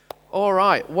All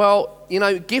right. Well,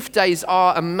 gift days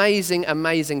are amazing,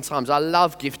 amazing times. I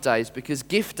love gift days because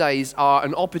gift days are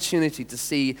an opportunity to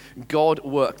see God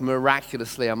work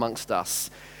miraculously amongst us.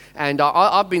 And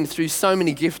I've been through so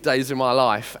many gift days in my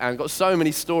life and got so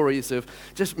many stories of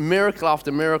just miracle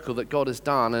after miracle that God has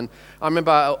done. And I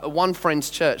remember one friend's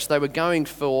church, they were going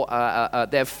for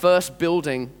their first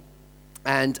building,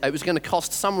 and it was going to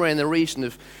cost somewhere in the region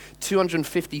of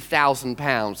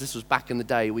 £250,000. This was back in the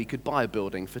day we could buy a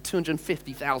building for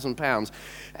 £250,000.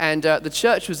 And the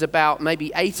church was about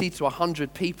maybe 80 to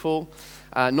 100 people,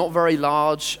 not very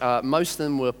large. Most of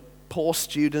them were poor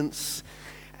students,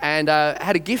 and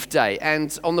had a gift day.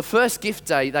 And on the first gift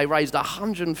day, they raised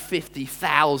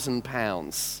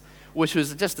 £150,000, which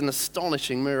was just an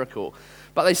astonishing miracle.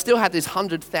 But they still had this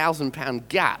 £100,000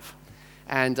 gap.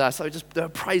 And so they were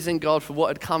praising God for what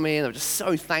had come in. They were just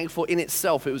so thankful. In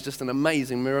itself, it was just an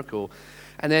amazing miracle.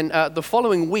 And then the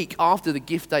following week after the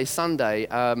gift day Sunday,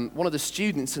 one of the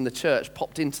students in the church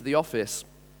popped into the office.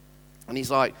 And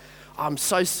he's like, I'm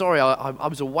so sorry, I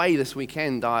was away this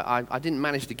weekend. I didn't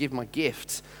manage to give my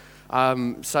gift.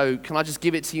 So can I just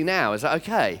give it to you now? Is that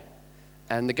okay?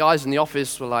 And the guys in the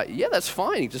office were like, yeah, that's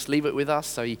fine. You just leave it with us.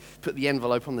 So he put the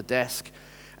envelope on the desk.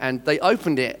 And they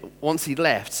opened it once he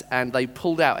left, and they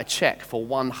pulled out a check for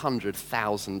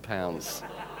 £100,000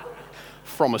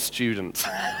 from a student.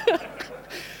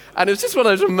 And it was just one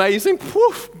of those amazing,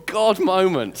 poof, God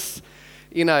moments.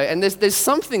 And there's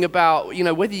something about,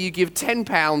 whether you give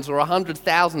 £10 or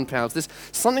 £100,000, there's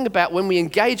something about when we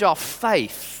engage our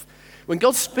faith, when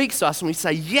God speaks to us and we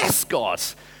say, yes, God,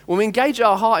 when we engage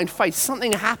our heart in faith,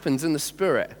 something happens in the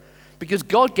Spirit. Because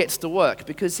God gets to work,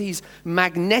 because he's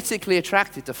magnetically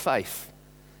attracted to faith.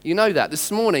 You know that. This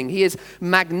morning, he is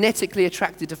magnetically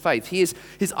attracted to faith. His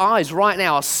eyes right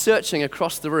now are searching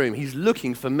across the room. He's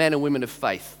looking for men and women of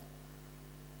faith.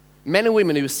 Men and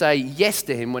women who say yes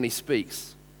to him when he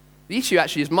speaks. The issue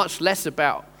actually is much less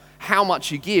about how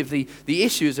much you give. The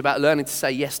issue is about learning to say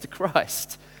yes to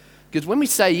Christ. Because when we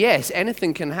say yes,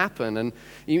 anything can happen. And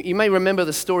you may remember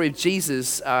the story of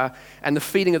Jesus and the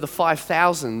feeding of the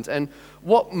 5,000. And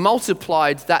what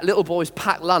multiplied that little boy's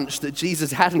packed lunch that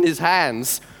Jesus had in his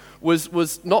hands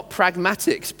was not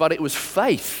pragmatics, but it was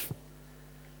faith.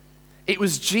 It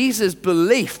was Jesus'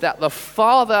 belief that the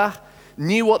Father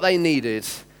knew what they needed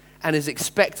and his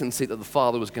expectancy that the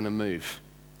Father was going to move.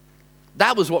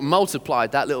 That was what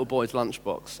multiplied that little boy's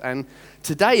lunchbox. And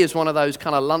today is one of those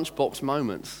kind of lunchbox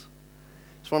moments.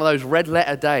 It's one of those red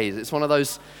letter days. It's one of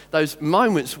those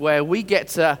moments where we get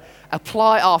to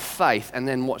apply our faith and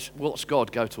then watch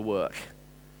God go to work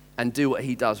and do what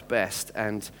he does best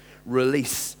and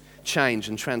release change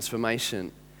and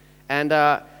transformation. And,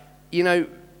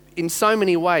 in so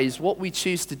many ways, what we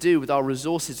choose to do with our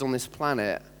resources on this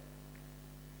planet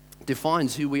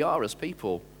defines who we are as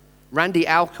people. Randy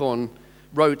Alcorn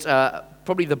wrote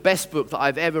probably the best book that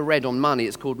I've ever read on money.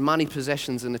 It's called Money,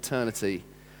 Possessions, and Eternity.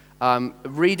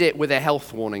 Read it with a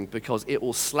health warning because it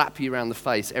will slap you around the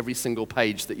face every single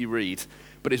page that you read.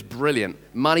 But it's brilliant.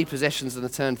 Money, Possessions, and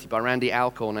Eternity by Randy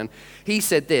Alcorn. And he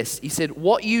said this. He said,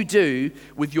 what you do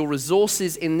with your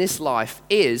resources in this life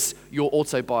is your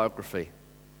autobiography.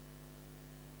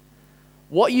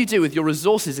 What you do with your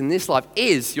resources in this life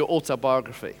is your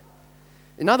autobiography.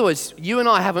 In other words, you and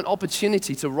I have an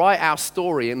opportunity to write our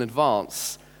story in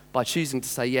advance by choosing to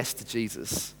say yes to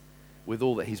Jesus with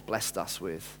all that he's blessed us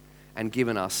with and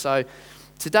given us. So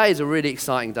today is a really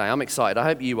exciting day. I'm excited. I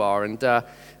hope you are. And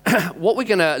what we're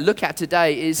going to look at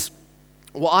today is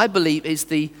what I believe is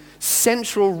the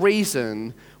central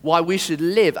reason why we should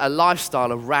live a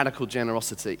lifestyle of radical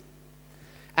generosity.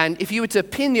 And if you were to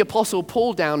pin the Apostle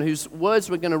Paul down, whose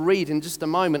words we're going to read in just a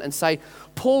moment, and say,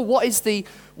 Paul, what is the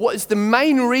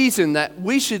main reason that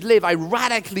we should live a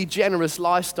radically generous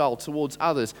lifestyle towards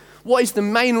others? What is the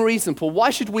main reason, Paul? Why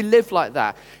should we live like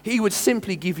that? He would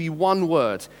simply give you one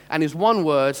word, and his one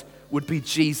word would be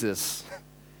Jesus.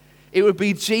 It would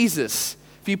be Jesus.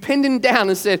 If you pinned him down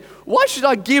and said, why should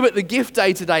I give at the gift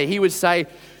day today? He would say,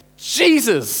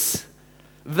 Jesus.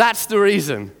 That's the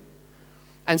reason.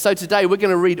 And so today we're going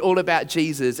to read all about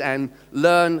Jesus and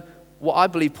learn what I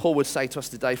believe Paul would say to us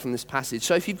today from this passage.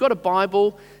 So if you've got a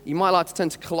Bible, you might like to turn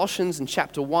to Colossians in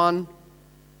chapter 1.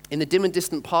 In the dim and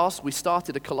distant past, we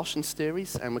started a Colossians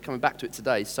series, and we're coming back to it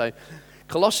today. So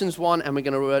Colossians 1, and we're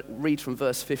going to read from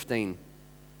verse 15.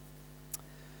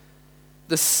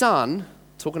 The Son,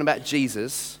 talking about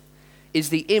Jesus, is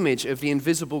the image of the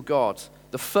invisible God,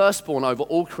 the firstborn over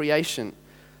all creation.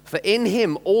 For in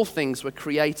him all things were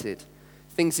created,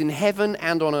 things in heaven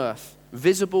and on earth,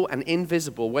 visible and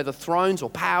invisible, whether thrones or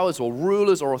powers or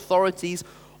rulers or authorities,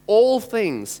 All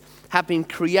things have been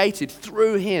created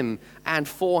through him and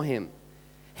for him.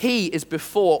 He is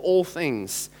before all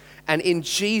things, and in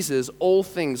Jesus all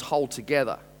things hold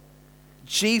together.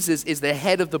 Jesus is the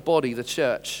head of the body, the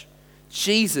church.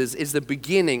 Jesus is the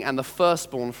beginning and the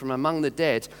firstborn from among the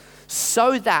dead,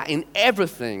 so that in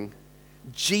everything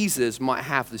Jesus might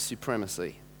have the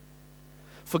supremacy.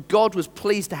 For God was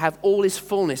pleased to have all his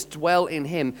fullness dwell in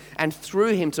him, and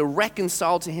through him to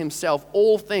reconcile to himself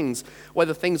all things,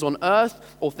 whether things on earth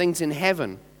or things in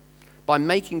heaven, by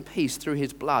making peace through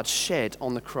his blood shed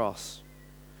on the cross.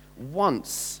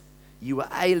 Once you were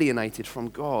alienated from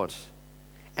God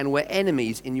and were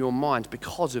enemies in your mind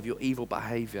because of your evil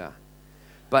behavior.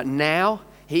 But now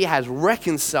he has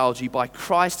reconciled you by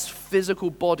Christ's physical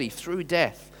body through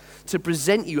death, to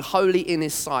present you holy in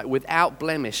his sight, without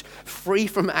blemish, free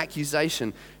from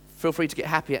accusation. Feel free to get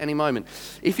happy at any moment.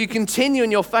 If you continue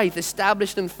in your faith,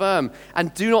 established and firm,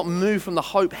 and do not move from the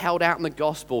hope held out in the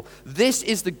gospel. This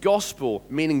is the gospel,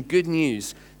 meaning good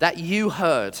news, that you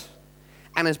heard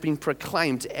and has been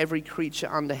proclaimed to every creature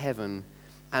under heaven,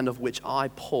 and of which I,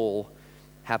 Paul,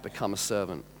 have become a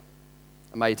servant.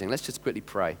 Amazing. Let's just quickly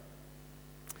pray.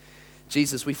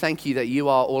 Jesus, we thank you that you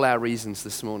are all our reasons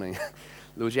this morning.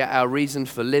 Lord, you are our reason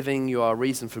for living, you are our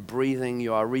reason for breathing,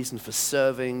 you are our reason for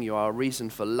serving, you are our reason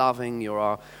for loving, you are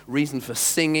our reason for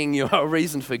singing, you are our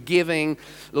reason for giving.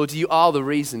 Lord, you are the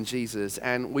reason, Jesus,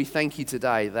 and we thank you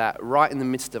today that right in the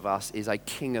midst of us is a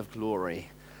King of glory,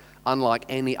 unlike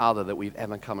any other that we've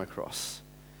ever come across.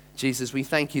 Jesus, we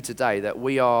thank you today that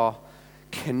we are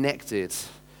connected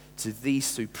to the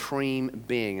supreme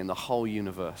being in the whole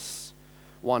universe,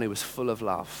 one who is full of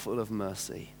love, full of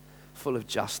mercy, full of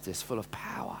justice, full of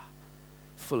power,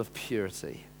 full of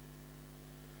purity.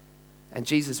 And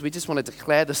Jesus, we just want to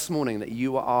declare this morning that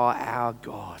you are our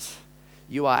God.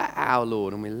 You are our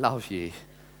Lord, and we love you.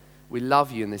 We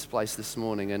love you in this place this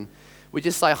morning. And we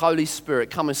just say, Holy Spirit,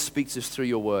 come and speak to us through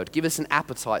your word. Give us an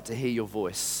appetite to hear your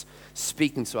voice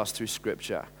speaking to us through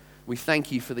Scripture. We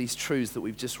thank you for these truths that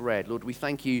we've just read. Lord, we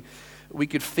thank you we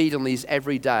could feed on these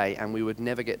every day and we would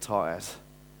never get tired,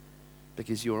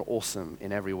 because you're awesome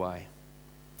in every way.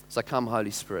 So come,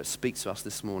 Holy Spirit, speak to us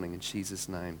this morning in Jesus'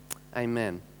 name.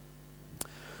 Amen.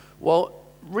 Well,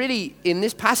 really, in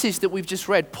this passage that we've just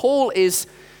read, Paul is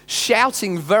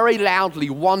shouting very loudly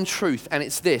one truth, and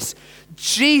it's this: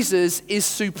 Jesus is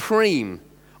supreme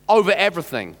over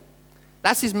everything.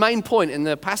 That's his main point in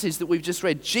the passage that we've just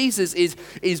read. Jesus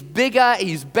is bigger,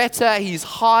 he's better, he's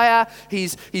higher,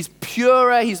 he's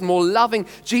purer, he's more loving.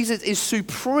 Jesus is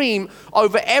supreme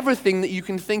over everything that you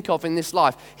can think of in this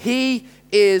life. He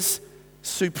is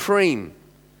supreme.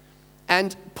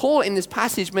 And Paul in this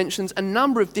passage mentions a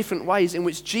number of different ways in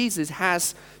which Jesus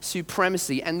has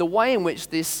supremacy and the way in which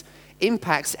this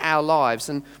impacts our lives.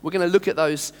 And we're going to look at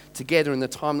those together in the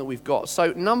time that we've got.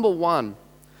 So number one,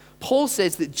 Paul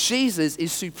says that Jesus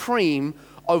is supreme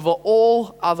over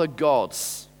all other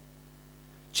gods.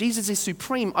 Jesus is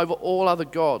supreme over all other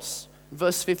gods.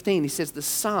 Verse 15, he says the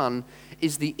Son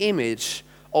is the image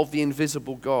of the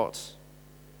invisible God.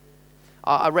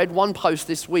 I read one post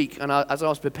this week as I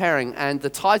was preparing, and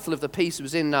the title of the piece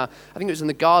was I think it was in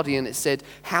The Guardian. It said,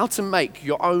 "How to Make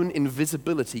Your Own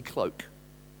Invisibility Cloak,"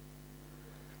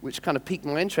 which kind of piqued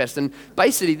my interest. And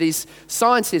basically these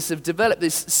scientists have developed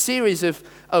this series of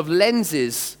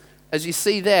lenses, as you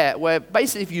see there, where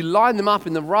basically if you line them up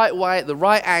in the right way, at the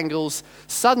right angles,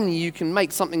 suddenly you can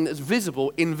make something that's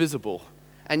visible invisible.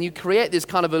 And you create this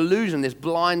kind of illusion, this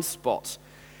blind spot.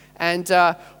 And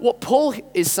what Paul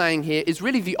is saying here is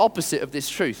really the opposite of this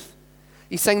truth.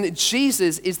 He's saying that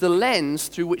Jesus is the lens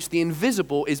through which the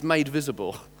invisible is made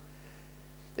visible.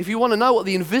 If you want to know what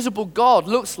the invisible God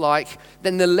looks like,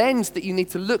 then the lens that you need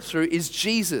to look through is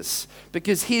Jesus,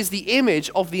 because he is the image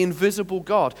of the invisible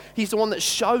God. He's the one that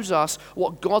shows us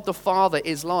what God the Father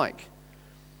is like.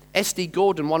 S.D.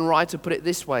 Gordon, one writer, put it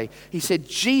this way. He said,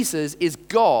 Jesus is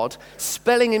God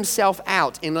spelling himself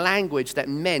out in language that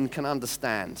men can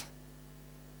understand.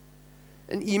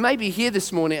 And you may be here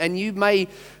this morning and you may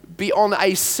be on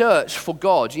a search for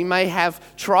God. You may have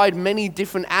tried many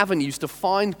different avenues to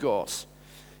find God.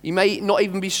 You may not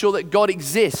even be sure that God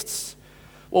exists.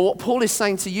 Well, what Paul is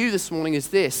saying to you this morning is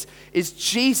this, is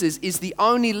Jesus is the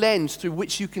only lens through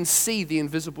which you can see the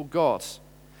invisible God.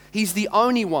 He's the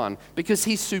only one because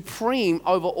he's supreme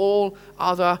over all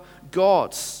other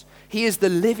gods. He is the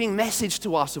living message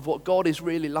to us of what God is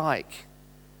really like.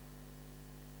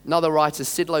 Another writer,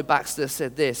 Sidlow Baxter,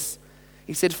 said this.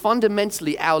 He said,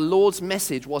 fundamentally, our Lord's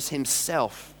message was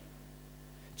himself.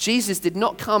 Jesus did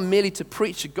not come merely to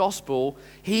preach a gospel.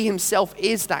 He himself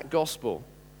is that gospel.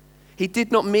 He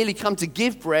did not merely come to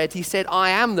give bread, he said,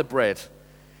 I am the bread.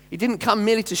 He didn't come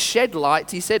merely to shed light,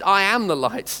 he said, I am the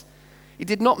light. He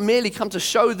did not merely come to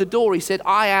show the door, he said,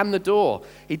 I am the door.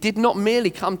 He did not merely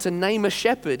come to name a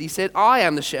shepherd, he said, I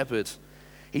am the shepherd.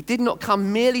 He did not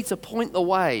come merely to point the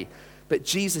way, but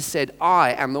Jesus said,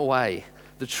 I am the way,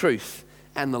 the truth,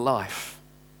 and the life.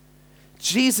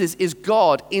 Jesus is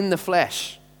God in the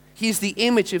flesh. He is the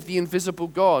image of the invisible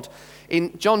God.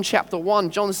 In John chapter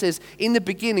 1, John says, in the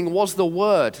beginning was the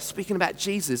Word, speaking about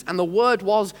Jesus, and the Word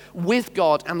was with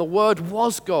God, and the Word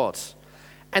was God.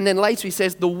 And then later he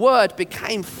says, the Word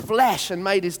became flesh and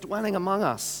made his dwelling among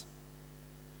us.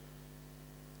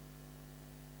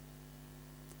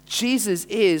 Jesus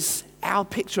is our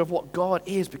picture of what God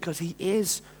is because he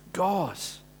is God.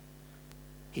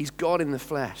 He's God in the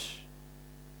flesh.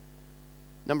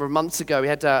 A number of months ago, we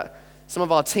had some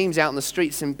of our teams out in the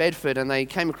streets in Bedford, and they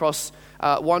came across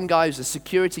one guy who's a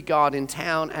security guard in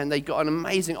town, and they got an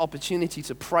amazing opportunity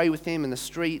to pray with him in the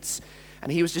streets.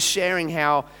 And he was just sharing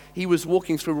how he was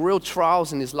walking through real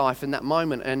trials in his life in that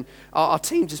moment. And our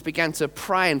team just began to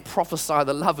pray and prophesy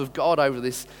the love of God over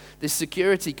this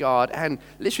security guard. And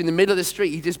literally in the middle of the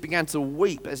street, he just began to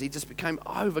weep as he just became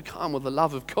overcome with the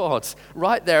love of God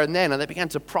right there and then. And they began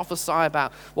to prophesy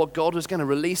about what God was going to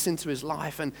release into his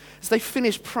life. And as they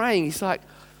finished praying, he's like,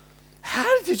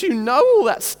 how did you know all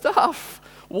that stuff?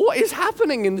 What is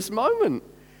happening in this moment?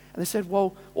 And they said,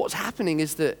 well, what's happening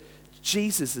is that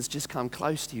Jesus has just come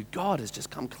close to you. God has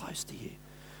just come close to you.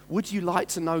 Would you like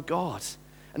to know God?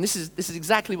 And this is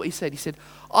exactly what he said. He said,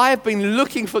 I have been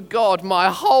looking for God my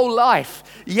whole life.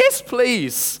 Yes,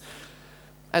 please.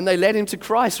 And they led him to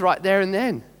Christ right there and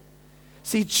then.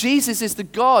 See, Jesus is the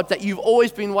God that you've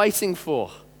always been waiting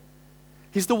for.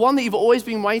 He's the one that you've always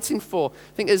been waiting for.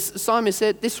 I think as Simon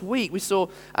said, this week we saw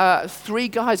 3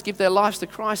 guys give their lives to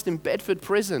Christ in Bedford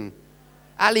prison.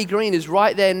 Ali Green is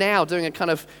right there now doing a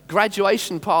kind of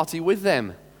graduation party with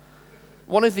them.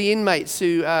 One of the inmates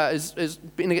who has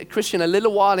been a Christian a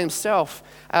little while himself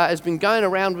has been going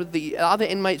around with the other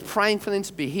inmates praying for them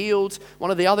to be healed. One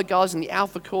of the other guys in the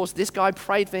Alpha course, this guy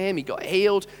prayed for him. He got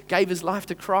healed, gave his life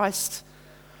to Christ.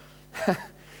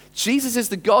 Jesus is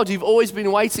the God you've always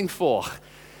been waiting for.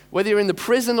 Whether you're in the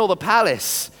prison or the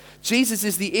palace, Jesus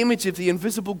is the image of the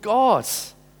invisible God.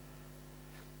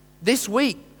 This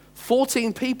week,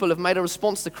 14 people have made a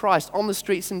response to Christ on the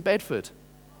streets in Bedford.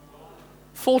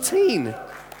 14.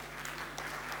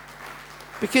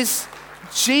 Because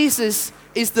Jesus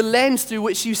is the lens through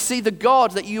which you see the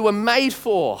God that you were made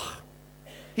for.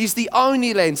 He's the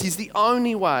only lens. He's the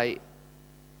only way.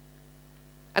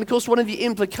 And of course, one of the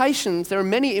implications, there are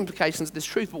many implications of this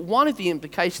truth, but one of the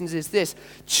implications is this: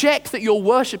 check that you're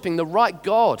worshiping the right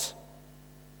God.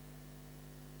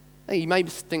 You may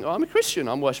think, oh, I'm a Christian,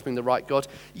 I'm worshiping the right God.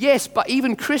 Yes, but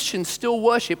even Christians still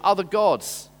worship other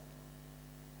gods.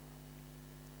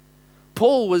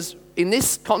 Paul was, in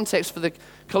this context for the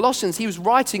Colossians, he was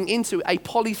writing into a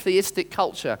polytheistic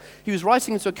culture. He was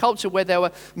writing into a culture where there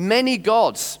were many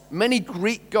gods, many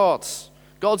Greek gods,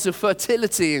 gods of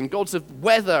fertility and gods of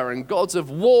weather and gods of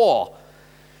war.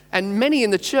 And many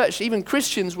in the church, even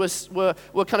Christians, were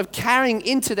kind of carrying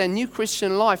into their new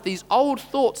Christian life these old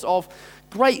thoughts of,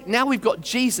 great, now we've got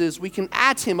Jesus, we can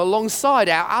add him alongside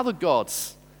our other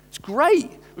gods. It's great.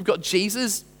 We've got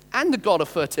Jesus and the God of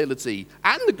fertility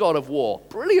and the God of war.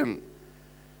 Brilliant.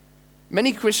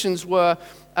 Many Christians were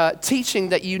teaching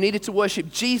that you needed to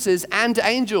worship Jesus and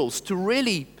angels to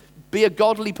really be a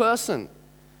godly person.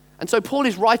 And so Paul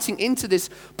is writing into this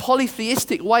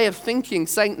polytheistic way of thinking,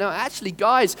 saying, no, actually,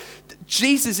 guys,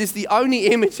 Jesus is the only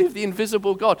image of the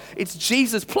invisible God. It's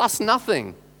Jesus plus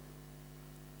nothing.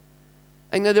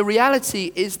 And the reality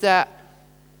is that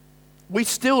we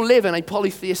still live in a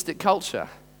polytheistic culture.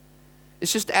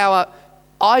 It's just our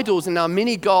idols and our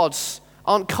mini gods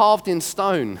aren't carved in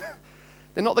stone.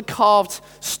 They're not the carved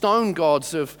stone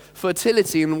gods of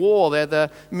fertility and war. They're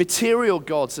the material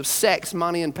gods of sex,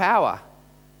 money, and power.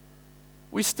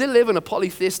 We still live in a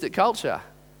polytheistic culture.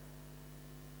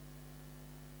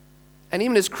 And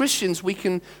even as Christians, we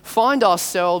can find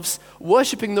ourselves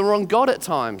worshiping the wrong God at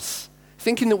times,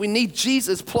 thinking that we need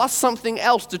Jesus plus something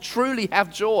else to truly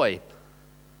have joy.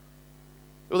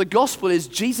 Well, the gospel is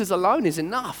Jesus alone is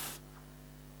enough.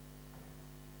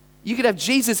 You could have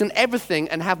Jesus and everything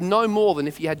and have no more than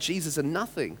if you had Jesus and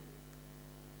nothing.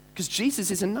 Because Jesus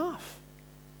is enough.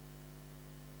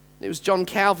 It was John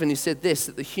Calvin who said this,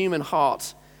 that the human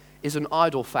heart is an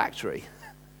idol factory.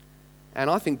 And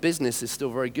I think business is still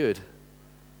very good.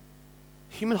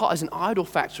 Human heart is an idol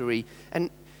factory, and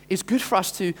it's good for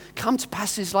us to come to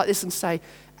passages like this and say,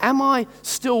 am I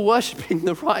still worshiping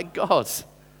the right God?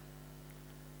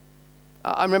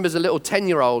 I remember as a little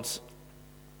 10-year-old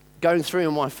going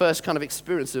through my first kind of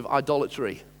experience of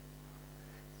idolatry.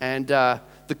 And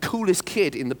the coolest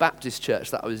kid in the Baptist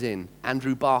church that I was in,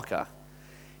 Andrew Barker,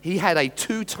 he had a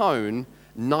two-tone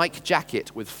Nike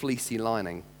jacket with fleecy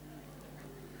lining.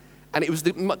 And it was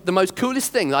the most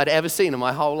coolest thing that I'd ever seen in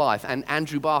my whole life. And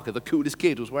Andrew Barker, the coolest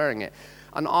kid, was wearing it.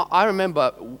 And I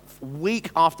remember week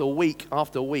after week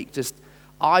after week just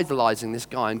idolizing this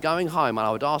guy and going home, and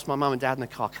I would ask my mum and dad in the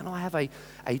car, can I have a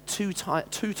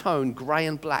two-tone grey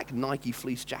and black Nike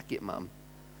fleece jacket, Mum?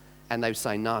 And they would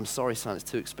say, no, I'm sorry, son, it's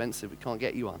too expensive. We can't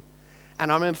get you one.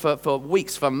 And I remember for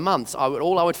weeks, for months,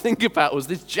 all I would think about was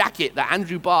this jacket that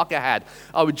Andrew Barker had.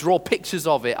 I would draw pictures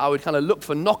of it. I would kind of look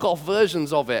for knockoff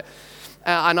versions of it.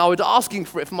 And I was asking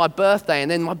for it for my birthday.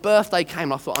 And then my birthday came,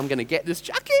 and I thought, I'm going to get this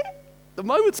jacket. The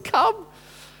moment's come.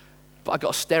 But I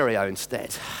got a stereo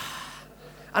instead.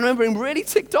 I remember being really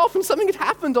ticked off, and something had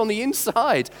happened on the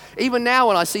inside. Even now,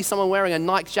 when I see someone wearing a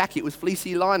Nike jacket with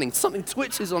fleecy lining, something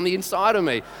twitches on the inside of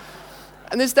me.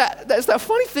 And there's that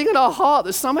funny thing in our heart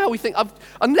that somehow we think,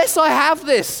 unless I have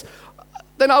this,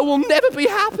 then I will never be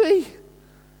happy.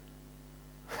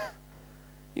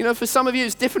 You know, for some of you,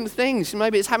 it's different things.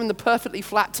 Maybe it's having the perfectly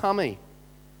flat tummy.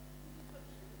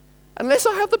 Unless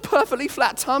I have the perfectly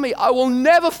flat tummy, I will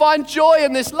never find joy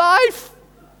in this life.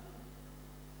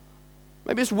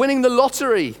 Maybe it's winning the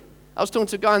lottery. I was talking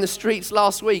to a guy in the streets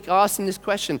last week. I asked him this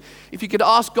question. If you could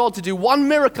ask God to do one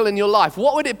miracle in your life,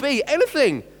 what would it be?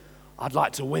 Anything. I'd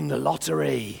like to win the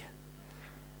lottery.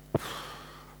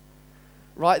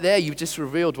 Right there, you've just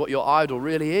revealed what your idol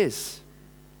really is.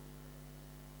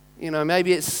 You know,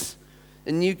 maybe it's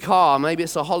a new car. Maybe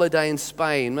it's a holiday in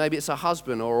Spain. Maybe it's a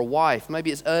husband or a wife.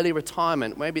 Maybe it's early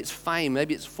retirement. Maybe it's fame.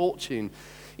 Maybe it's fortune.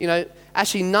 You know,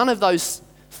 actually, none of those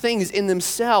things in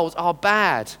themselves are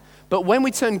bad. But when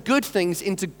we turn good things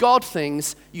into God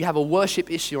things, you have a worship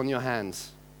issue on your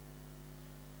hands.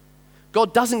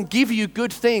 God doesn't give you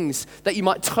good things that you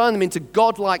might turn them into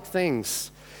God-like things.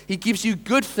 He gives you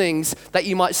good things that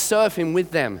you might serve him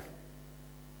with them.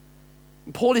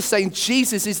 Paul is saying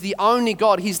Jesus is the only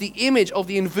God. He's the image of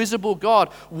the invisible God.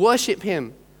 Worship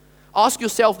him. Ask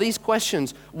yourself these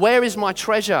questions. Where is my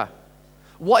treasure?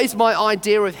 What is my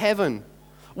idea of heaven?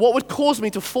 What would cause me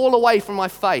to fall away from my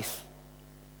faith?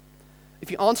 If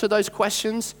you answer those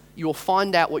questions, you will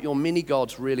find out what your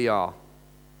mini-gods really are.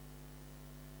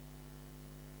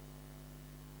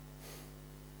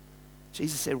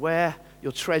 Jesus said, where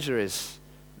your treasure is,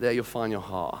 there you'll find your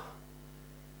heart.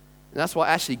 And that's why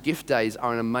actually gift days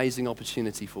are an amazing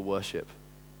opportunity for worship.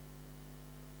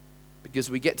 Because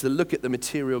we get to look at the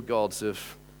material gods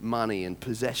of money and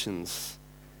possessions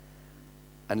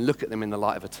and look at them in the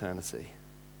light of eternity.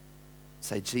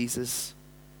 Say, Jesus,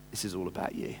 this is all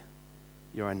about you.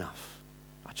 You're enough.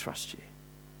 I trust you.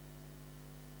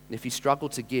 And if you struggle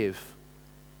to give,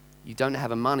 you don't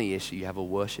have a money issue, you have a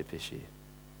worship issue.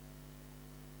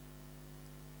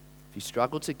 If you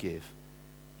struggle to give,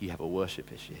 you have a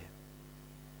worship issue.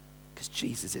 Because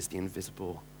Jesus is the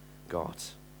invisible God.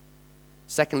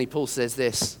 Secondly, Paul says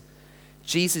this: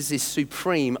 Jesus is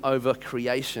supreme over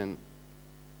creation.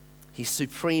 He's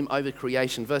supreme over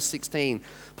creation. Verse 16,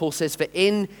 Paul says, for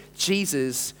in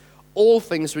Jesus all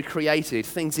things were created,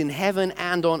 things in heaven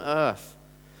and on earth.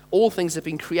 All things have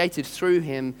been created through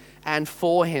him and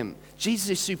for him. Jesus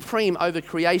is supreme over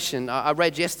creation. I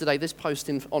read yesterday this post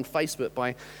on Facebook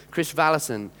by Chris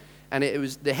Vallison, and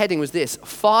the heading was this: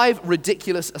 5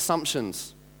 ridiculous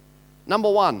assumptions.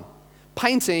 Number 1,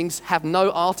 paintings have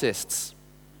no artists.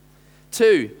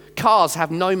 2, cars have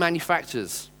no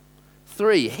manufacturers.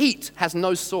 3, heat has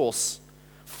no source.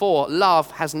 4,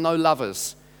 love has no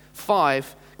lovers.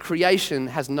 5, creation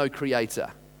has no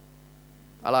creator.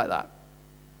 I like that.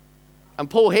 And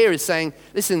Paul here is saying,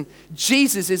 listen,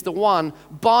 Jesus is the one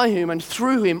by whom and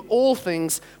through him all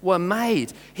things were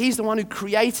made. He's the one who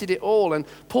created it all. And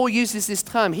Paul uses this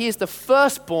term, he is the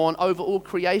firstborn over all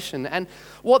creation. And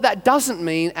what that doesn't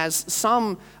mean, as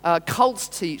some cults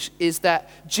teach, is that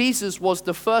Jesus was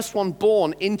the first one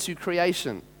born into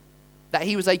creation, that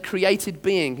he was a created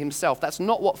being himself. That's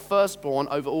not what firstborn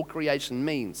over all creation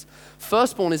means.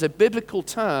 Firstborn is a biblical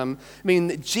term, meaning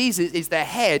that Jesus is the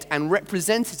head and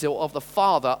representative of the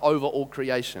Father over all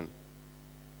creation.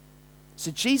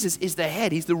 So Jesus is the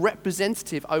head. He's the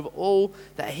representative over all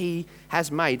that he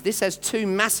has made. This has 2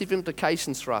 massive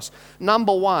implications for us.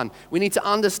 Number 1, we need to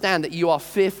understand that you are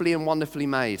fearfully and wonderfully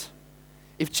made.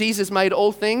 If Jesus made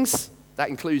all things, that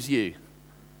includes you.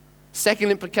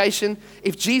 Second implication,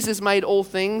 if Jesus made all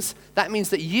things, that means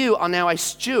that you are now a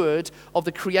steward of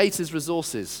the Creator's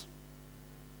resources.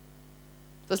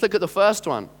 Let's look at the first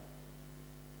one.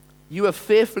 You are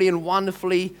fearfully and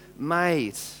wonderfully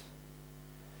made.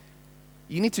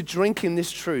 You need to drink in this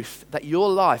truth that your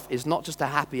life is not just a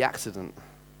happy accident.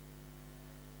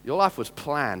 Your life was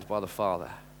planned by the Father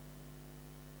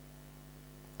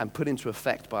and put into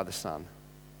effect by the Son.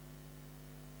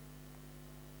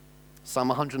 Psalm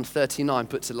 139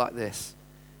 puts it like this.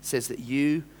 It says that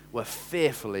you were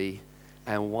fearfully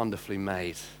and wonderfully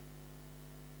made.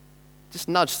 Just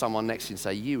nudge someone next to you and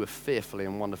say, you were fearfully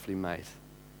and wonderfully made.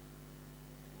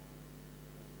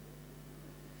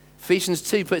 Ephesians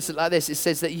 2 puts it like this. It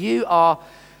says that you are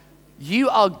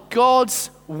God's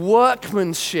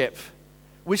workmanship,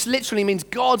 which literally means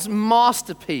God's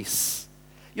masterpiece.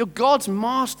 You're God's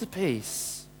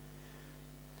masterpiece.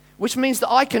 Which means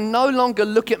that I can no longer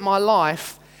look at my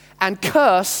life and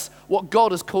curse what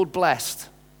God has called blessed.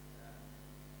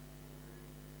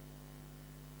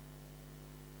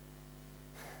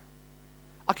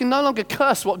 I can no longer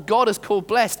curse what God has called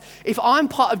blessed. If I'm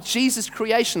part of Jesus'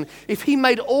 creation, if he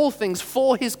made all things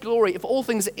for his glory, if all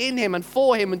things are in him and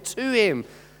for him and to him,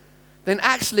 then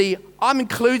actually I'm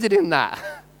included in that.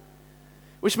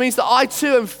 Which means that I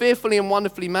too am fearfully and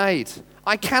wonderfully made.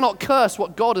 I cannot curse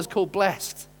what God has called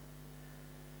blessed.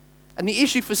 And the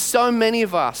issue for so many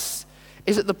of us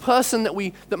is that the person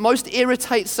that most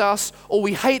irritates us or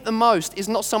we hate the most is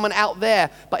not someone out there,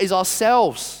 but is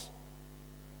ourselves.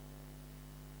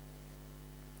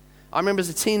 I remember as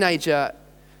a teenager,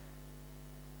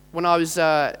 when I was,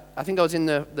 I think I was in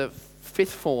the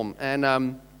fifth form, and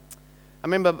I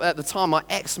remember at the time my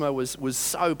eczema was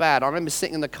so bad. I remember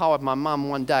sitting in the car with my mum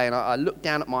one day, and I looked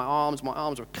down at my arms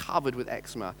were covered with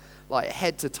eczema, like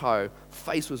head to toe.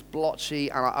 Face was blotchy,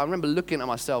 and I remember looking at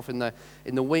myself in the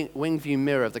wing view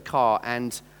mirror of the car,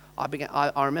 and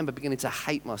I remember beginning to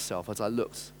hate myself as I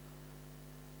looked.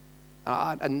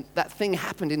 And that thing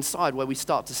happened inside where we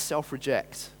start to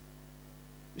self-reject.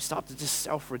 We start to just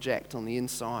self-reject on the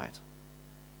inside.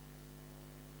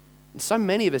 And so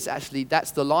many of us actually,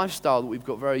 that's the lifestyle that we've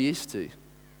got very used to.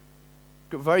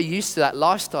 Got very used to that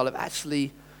lifestyle of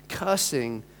actually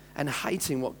cursing and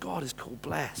hating what God has called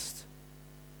blessed.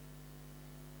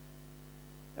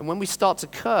 And when we start to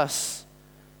curse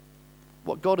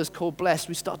what God has called blessed,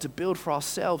 we start to build for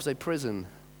ourselves a prison.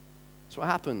 That's what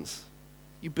happens.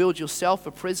 You build yourself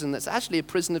a prison that's actually a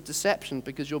prison of deception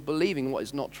because you're believing what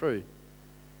is not true.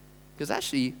 Because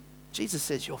actually, Jesus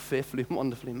says you're fearfully and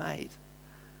wonderfully made. It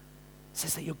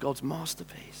says that you're God's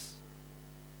masterpiece.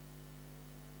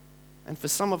 And for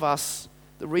some of us,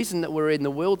 the reason that we're in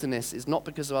the wilderness is not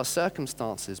because of our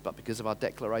circumstances, but because of our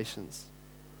declarations.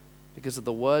 Because of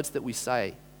the words that we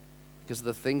say. Because of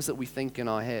the things that we think in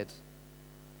our head.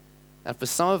 And for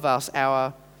some of us,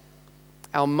 our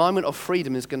moment of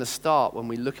freedom is going to start when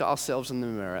we look at ourselves in the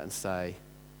mirror and say,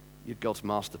 you're God's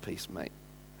masterpiece, mate.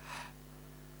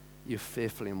 You're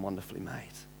fearfully and wonderfully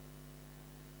made.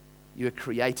 You are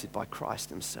created by Christ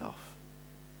himself.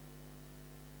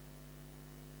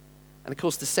 And of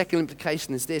course, the second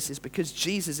implication is this, is because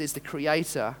Jesus is the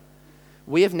creator,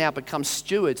 we have now become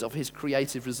stewards of his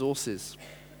creative resources.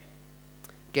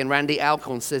 Again, Randy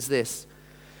Alcorn says this,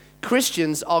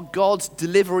 Christians are God's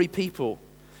delivery people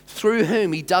through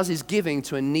whom he does his giving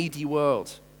to a needy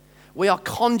world. We are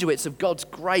conduits of God's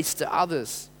grace to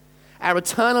others. Our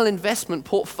eternal investment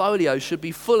portfolio should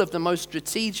be full of the most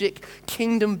strategic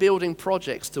kingdom-building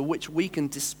projects to which we can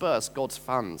disperse God's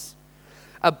funds.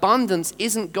 Abundance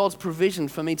isn't God's provision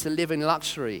for me to live in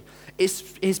luxury.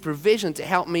 It's his provision to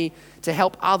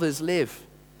help others live.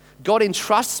 God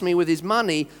entrusts me with his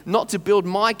money not to build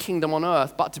my kingdom on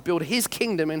earth, but to build his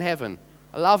kingdom in heaven.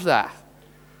 I love that.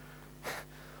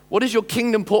 What does your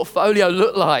kingdom portfolio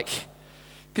look like?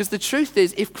 Because the truth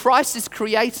is, if Christ is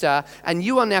creator and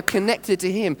you are now connected to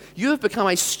him, you have become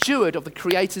a steward of the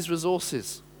creator's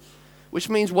resources. Which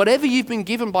means whatever you've been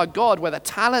given by God, whether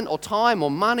talent or time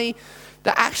or money,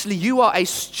 that actually you are a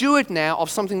steward now of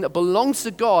something that belongs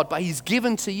to God, but he's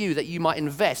given to you that you might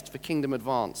invest for kingdom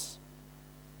advance.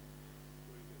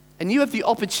 And you have the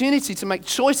opportunity to make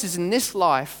choices in this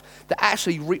life that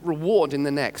actually reap reward in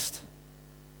the next.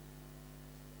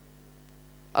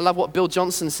 I love what Bill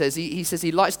Johnson says. He says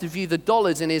he likes to view the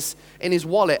dollars in his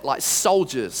wallet like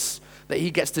soldiers that he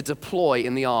gets to deploy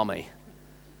in the army.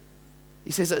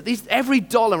 He says that every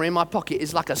dollar in my pocket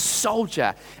is like a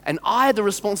soldier, and I have the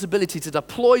responsibility to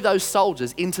deploy those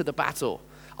soldiers into the battle.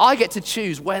 I get to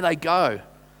choose where they go.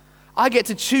 I get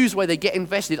to choose where they get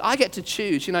invested. I get to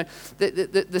choose, the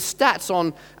stats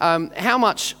on how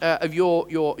much of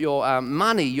your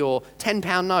money, your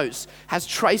 £10 notes, has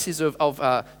traces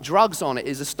of drugs on it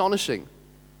is astonishing.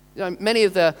 You know, many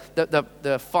of the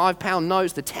 £5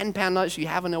 notes, the £10 notes you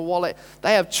have in a wallet,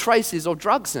 they have traces of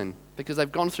drugs in because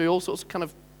they've gone through all sorts of kind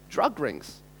of drug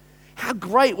rings. How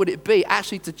great would it be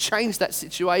actually to change that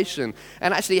situation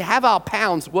and actually have our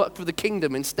pounds work for the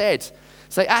kingdom instead?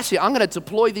 Say, actually, I'm going to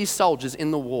deploy these soldiers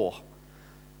in the war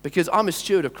because I'm a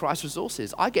steward of Christ's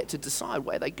resources. I get to decide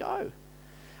where they go.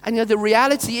 And you know, the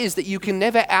reality is that you can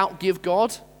never outgive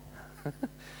God.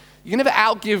 You can never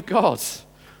outgive God.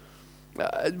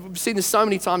 We've seen this so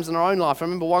many times in our own life. I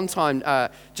remember one time,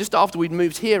 just after we'd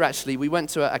moved here, actually, we went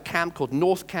to a camp called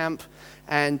North Camp,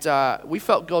 and we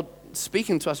felt God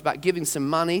speaking to us about giving some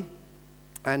money.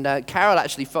 And Carol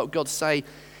actually felt God say,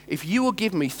 if you will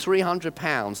give me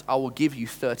 £300, I will give you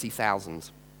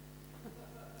 30,000.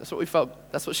 That's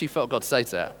what she felt God say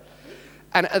to her.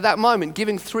 And at that moment,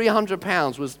 giving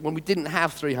 £300 was when we didn't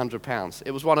have £300.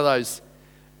 It was one of those,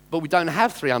 but we don't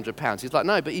have £300. He's like,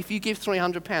 no, but if you give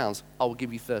 £300, I will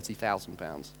give you £30,000.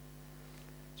 So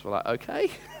we're like,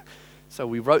 okay. So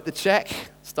we wrote the check,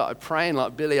 started praying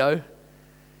like Billy O.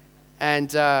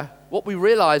 And what we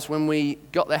realized when we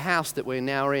got the house that we're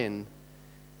now in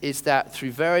is that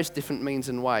through various different means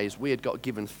and ways, we had got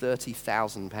given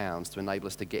 £30,000 to enable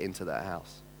us to get into that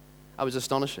house. That was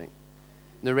astonishing.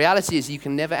 And the reality is you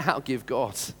can never outgive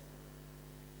God,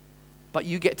 but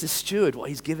you get to steward what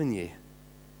he's given you.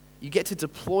 You get to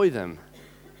deploy them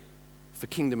for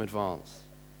kingdom advance.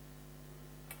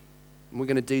 And we're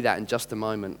going to do that in just a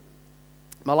moment.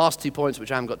 My last 2 points,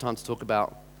 which I haven't got time to talk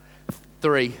about.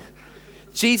 3,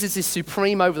 Jesus is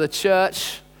supreme over the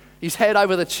church. He's head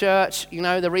over the church. You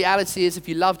know, the reality is if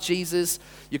you love Jesus,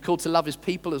 you're called to love his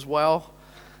people as well.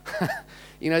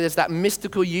 You know, there's that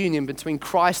mystical union between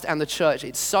Christ and the church.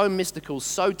 It's so mystical,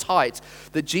 so tight,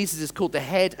 that Jesus is called the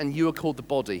head and you are called the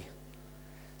body.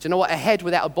 Do you know what a head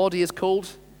without a body is called?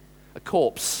 A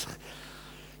corpse.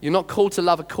 You're not called to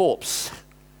love a corpse.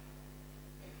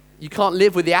 You can't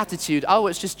live with the attitude, oh,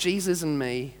 it's just Jesus and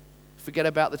me. Forget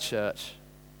about the church.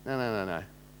 No.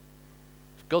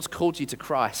 If God's called you to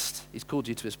Christ, he's called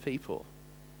you to his people.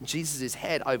 Jesus is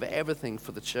head over everything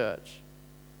for the church.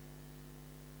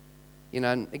 You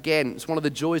know, and again, it's one of the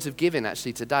joys of giving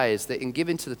actually today is that in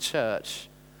giving to the church,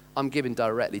 I'm giving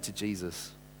directly to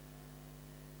Jesus.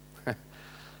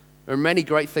 There are many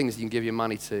great things you can give your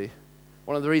money to.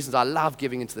 One of the reasons I love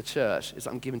giving into the church is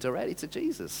I'm giving directly to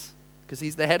Jesus because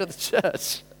he's the head of the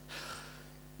church.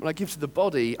 When I give to the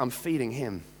body, I'm feeding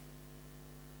him.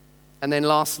 And then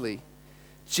lastly,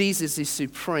 Jesus is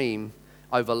supreme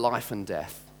over life and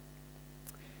death.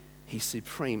 He's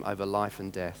supreme over life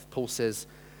and death. Paul says,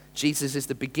 Jesus is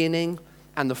the beginning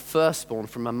and the firstborn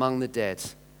from among the dead,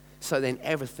 so then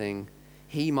everything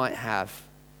he might have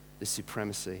the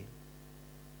supremacy.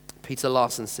 Peter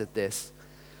Larson said this.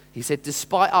 He said,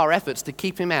 despite our efforts to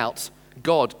keep him out,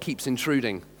 God keeps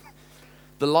intruding.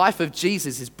 The life of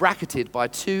Jesus is bracketed by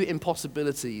 2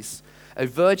 impossibilities, a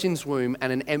virgin's womb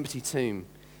and an empty tomb.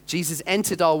 Jesus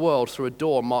entered our world through a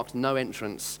door marked no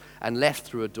entrance and left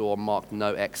through a door marked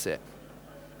no exit.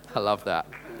 I love that.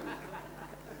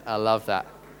 I love that.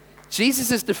 Jesus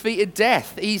has defeated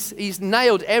death. He's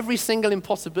nailed every single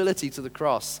impossibility to the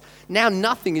cross. Now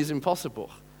nothing is impossible.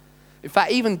 In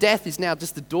fact, even death is now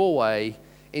just the doorway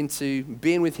into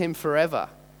being with him forever.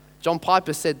 John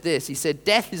Piper said this. He said,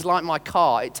 death is like my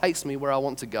car. It takes me where I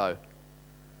want to go.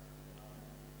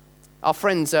 Our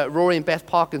friends Rory and Beth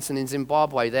Parkinson in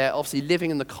Zimbabwe, they're obviously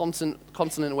living in the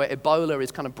continent where Ebola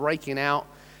is kind of breaking out.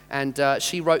 And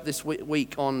she wrote this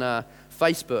week on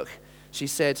Facebook. She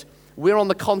said, we're on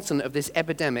the continent of this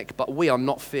epidemic, but we are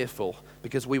not fearful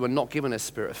because we were not given a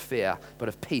spirit of fear, but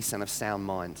of peace and of sound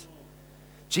mind.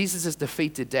 Jesus has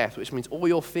defeated death, which means all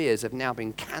your fears have now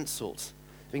been cancelled.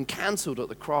 Been cancelled at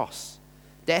the cross.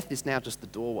 Death is now just the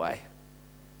doorway.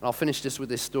 And I'll finish just with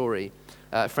this story.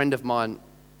 A friend of mine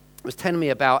was telling me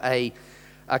about a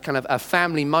kind of a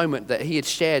family moment that he had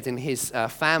shared in his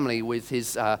family with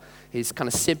his kind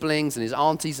of siblings and his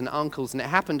aunties and uncles, and it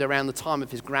happened around the time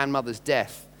of his grandmother's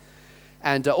death.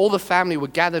 And all the family were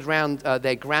gathered around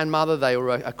their grandmother. They were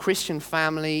a Christian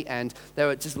family, and there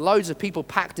were just loads of people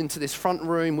packed into this front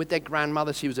room with their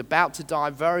grandmother. She was about to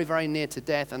die, very, very near to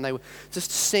death, and they were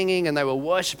just singing, and they were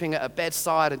worshiping at her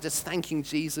bedside and just thanking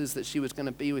Jesus that she was going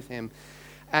to be with him.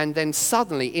 And then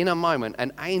suddenly, in a moment,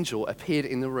 an angel appeared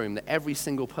in the room that every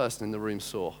single person in the room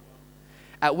saw.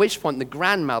 At which point, the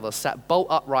grandmother sat bolt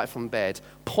upright from bed,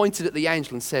 pointed at the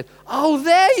angel and said, "Oh,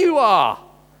 there you are!"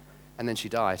 And then she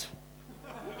died.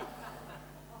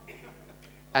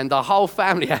 And the whole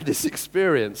family had this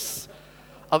experience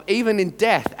of even in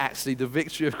death, actually, the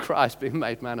victory of Christ being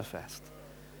made manifest.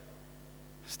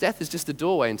 Death is just a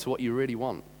doorway into what you really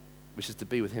want. which is to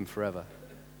be with him forever.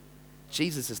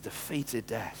 Jesus has defeated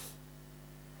death.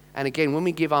 And again, when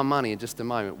we give our money in just a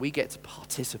moment, we get to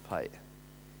participate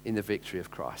in the victory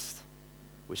of Christ,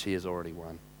 which he has already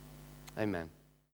won. Amen.